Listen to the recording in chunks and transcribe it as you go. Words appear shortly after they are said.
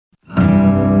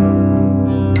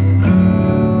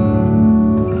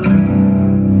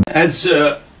As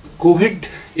COVID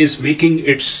is making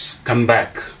its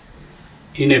comeback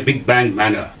in a big bang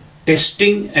manner,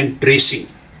 testing and tracing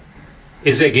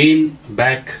is again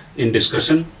back in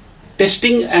discussion.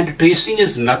 Testing and tracing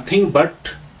is nothing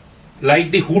but like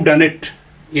the whodunit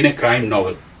in a crime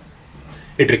novel.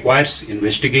 It requires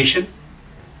investigation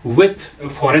with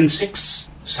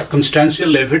forensics,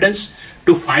 circumstantial evidence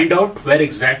to find out where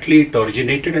exactly it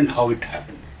originated and how it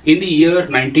happened. In the year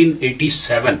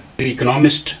 1987, The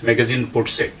Economist magazine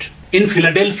puts it, in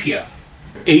Philadelphia,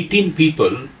 18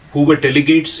 people who were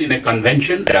delegates in a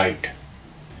convention died.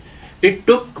 It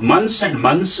took months and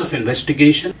months of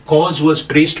investigation. Cause was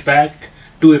traced back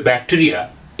to a bacteria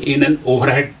in an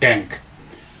overhead tank.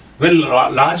 When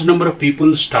a large number of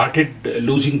people started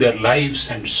losing their lives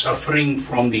and suffering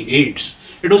from the AIDS,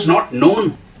 it was not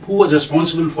known who was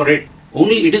responsible for it.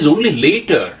 It is only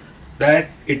later that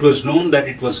it was known that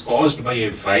it was caused by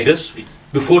a virus.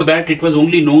 Before that, it was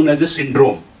only known as a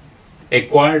syndrome,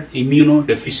 acquired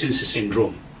immunodeficiency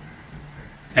syndrome.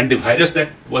 And the virus that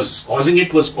was causing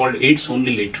it was called AIDS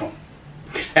only later on.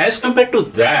 As compared to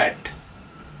that,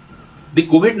 the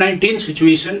COVID-19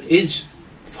 situation is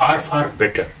far, far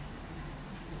better.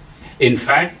 In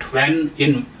fact, when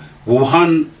in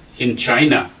Wuhan, in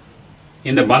China,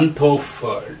 in the month of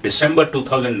December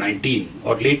 2019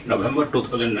 or late November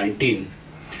 2019,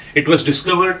 it was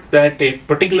discovered that a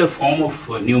particular form of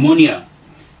pneumonia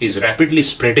is rapidly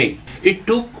spreading. It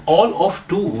took all of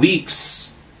 2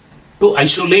 weeks to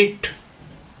isolate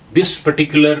this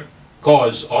particular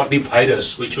cause or the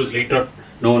virus, which was later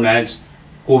known as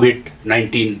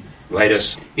COVID-19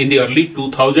 virus. In the early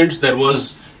 2000s, there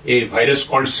was a virus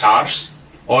called SARS,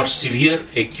 or severe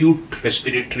acute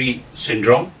respiratory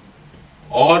syndrome,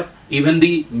 or even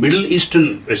the Middle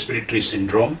Eastern respiratory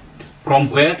syndrome,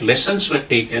 from where lessons were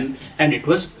taken and it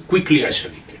was quickly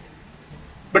isolated.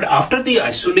 But after the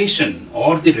isolation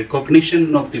or the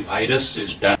recognition of the virus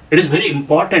is done, it is very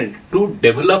important to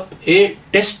develop a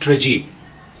test regime.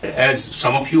 As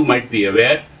some of you might be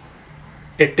aware,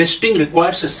 a testing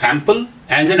requires a sample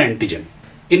and an antigen.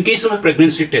 In case of a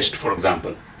pregnancy test, for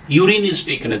example, urine is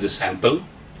taken as a sample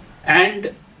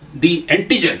and the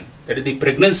antigen, that is the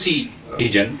pregnancy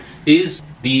antigen, is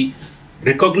the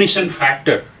recognition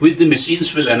factor which the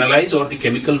machines will analyze or the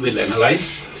chemical will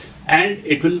analyze, and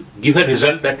it will give a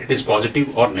result that it is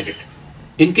positive or negative.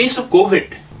 In case of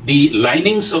COVID, the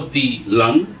linings of the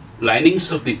lung,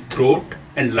 linings of the throat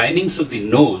and linings of the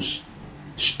nose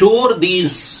store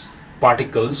these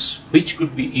particles which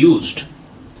could be used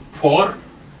for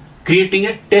creating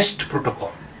a test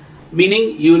protocol.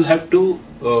 Meaning you will have to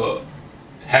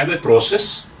have a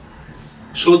process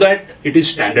so that it is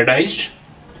standardized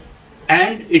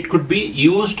and it could be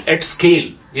used at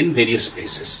scale in various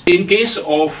places. In case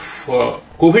of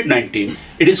COVID-19,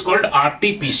 it is called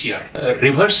RT-PCR,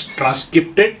 reverse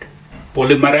transcripted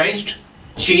polymerized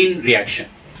chain reaction.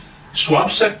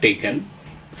 Swabs are taken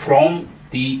from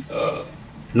the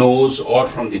nose or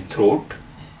from the throat,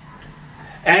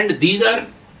 and these are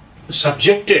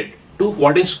subjected to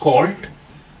what is called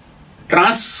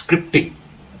transcripting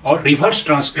or reverse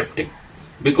transcripting,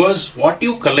 because what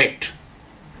you collect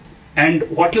and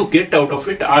what you get out of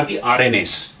it are the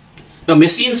RNAs. The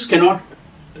machines cannot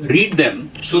read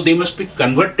them, so they must be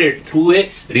converted through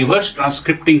a reverse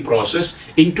transcripting process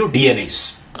into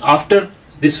DNAs. After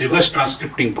this reverse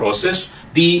transcripting process,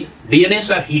 the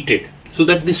DNAs are heated so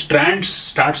that the strands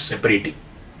start separating.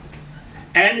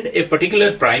 And a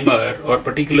particular primer or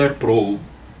particular probe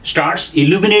starts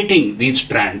illuminating these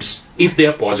strands if they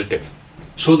are positive,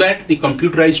 so that the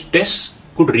computerized tests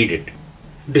could read it.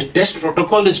 The test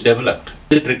protocol is developed.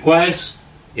 It requires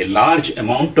a large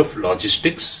amount of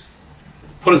logistics.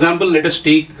 For example, let us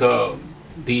take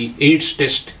the AIDS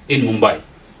test in Mumbai,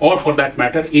 or for that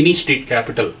matter, any state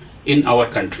capital in our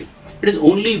country. It is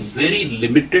only very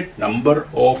limited number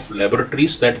of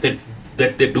laboratories that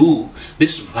they do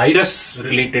this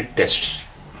virus-related tests.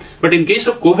 But in case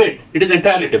of COVID, it is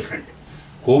entirely different.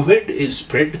 COVID is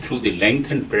spread through the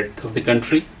length and breadth of the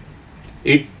country.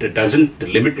 It doesn't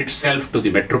limit itself to the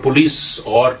metropolis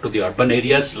or to the urban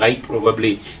areas like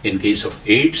probably in case of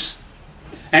AIDS,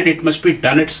 and it must be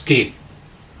done at scale.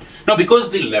 Now, because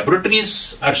the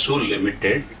laboratories are so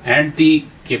limited and the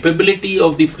capability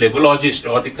of the phlebotomist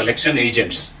or the collection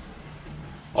agents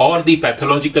or the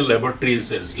pathological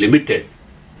laboratories is limited,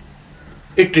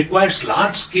 it requires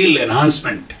large-scale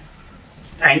enhancement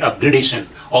and upgradation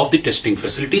of the testing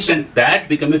facilities, and that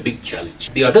became a big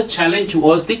challenge. The other challenge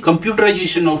was the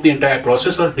computerization of the entire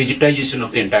process or digitization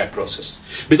of the entire process.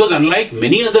 Because unlike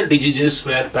many other diseases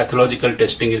where pathological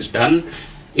testing is done,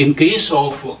 in case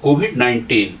of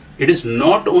COVID-19, it is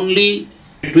not only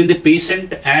between the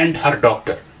patient and her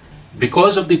doctor.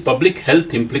 Because of the public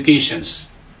health implications,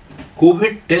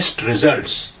 COVID test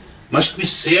results must be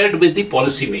shared with the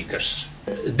policymakers.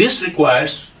 This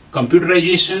requires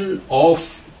computerization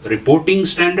of reporting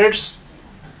standards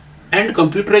and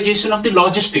computerization of the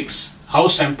logistics, how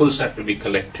samples are to be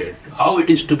collected, how it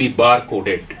is to be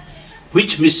barcoded,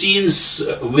 which machines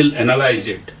will analyze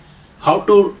it, how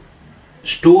to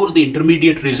store the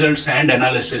intermediate results and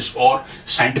analysis for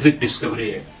scientific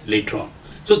discovery later on.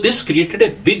 So this created a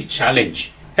big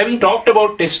challenge. Having talked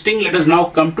about testing, let us now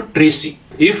come to tracing.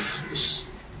 If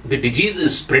the disease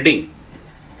is spreading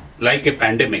like a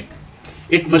pandemic,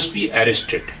 it must be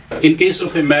arrested. In case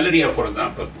of a malaria, for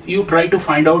example, you try to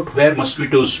find out where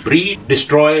mosquitoes breed,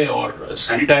 destroy or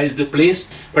sanitize the place.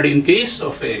 But in case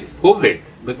of a COVID,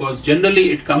 because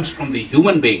generally it comes from the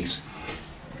human beings,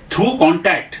 through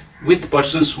contact with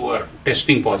persons who are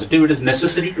testing positive, it is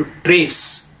necessary to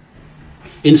trace.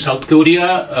 In South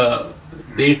Korea,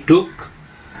 they took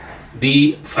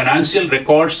the financial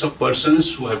records of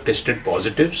persons who have tested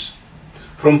positives.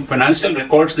 From financial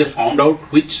records, they found out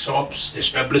which shops,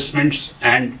 establishments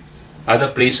and other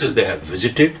places they have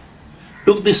visited,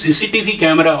 took the CCTV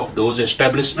camera of those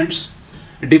establishments,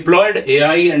 deployed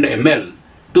AI and ML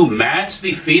to match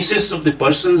the faces of the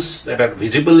persons that are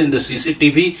visible in the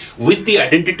CCTV with the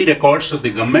identity records of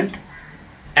the government,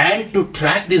 and to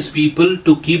track these people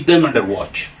to keep them under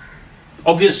watch.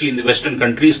 Obviously, in the Western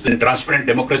countries, in transparent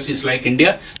democracies like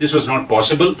India, this was not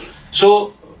possible.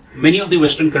 So many of the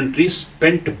Western countries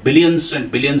spent billions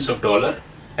and billions of dollars,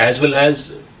 as well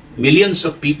as millions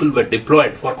of people were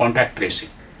deployed for contact tracing.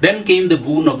 Then came the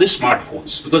boon of the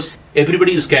smartphones, because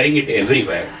everybody is carrying it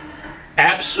everywhere.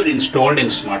 Apps were installed in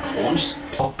smartphones.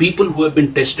 People who have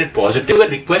been tested positive were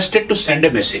requested to send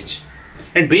a message.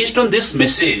 And based on this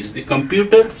message, the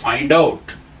computer find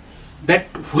out that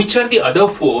which are the other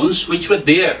phones which were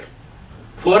there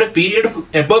for a period of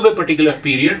above a particular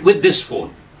period with this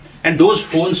phone. And those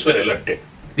phones were alerted.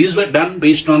 These were done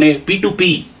based on a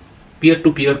P2P,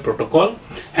 peer-to-peer protocol,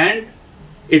 and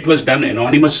it was done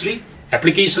anonymously.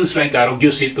 Applications like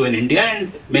Arogya Setu in India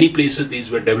and many places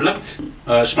these were developed.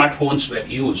 Smartphones were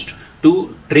used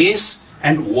to trace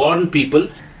and warn people.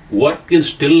 Work is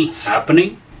still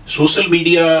happening. Social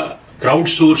media,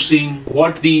 crowdsourcing,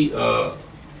 what the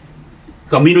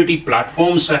community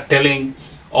platforms are telling,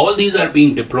 all these are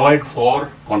being deployed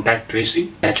for contact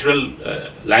tracing. Natural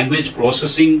language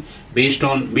processing based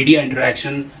on media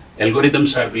interaction,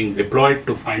 algorithms are being deployed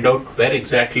to find out where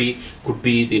exactly could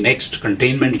be the next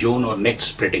containment zone or next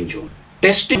spreading zone.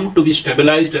 Testing to be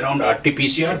stabilized around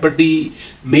RT-PCR, but the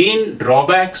main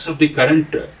drawbacks of the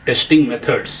current testing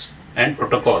methods and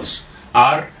protocols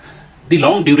are the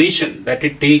long duration that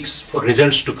it takes for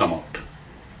results to come out.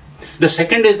 The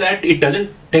second is that it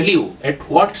doesn't tell you at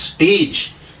what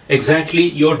stage exactly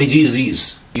your disease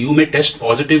is. You may test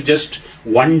positive just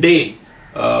one day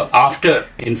after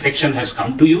infection has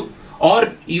come to you,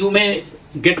 or you may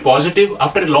get positive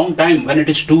after a long time when it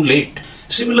is too late.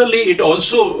 Similarly, it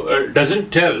also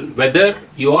doesn't tell whether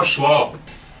your swab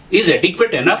is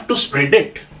adequate enough to spread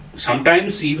it.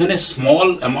 Sometimes even a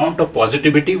small amount of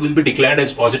positivity will be declared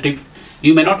as positive.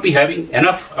 You may not be having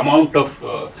enough amount of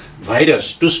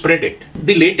virus to spread it.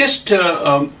 The latest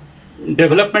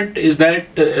development is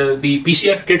that the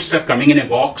PCR kits are coming in a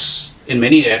box. In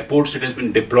many airports it has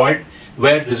been deployed,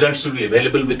 where results will be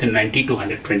available within 90 to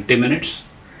 120 minutes.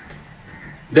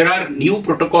 There are new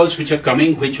protocols which are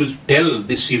coming which will tell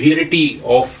the severity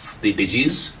of the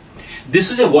disease. This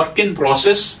is a work in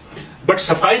process, but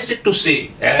suffice it to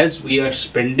say, as we are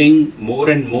spending more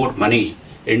and more money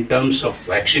in terms of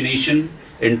vaccination,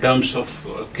 in terms of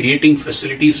creating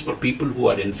facilities for people who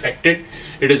are infected,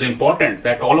 it is important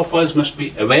that all of us must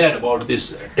be aware about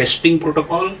this testing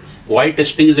protocol, why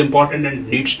testing is important and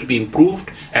needs to be improved,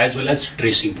 as well as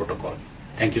tracing protocol.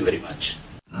 Thank you very much.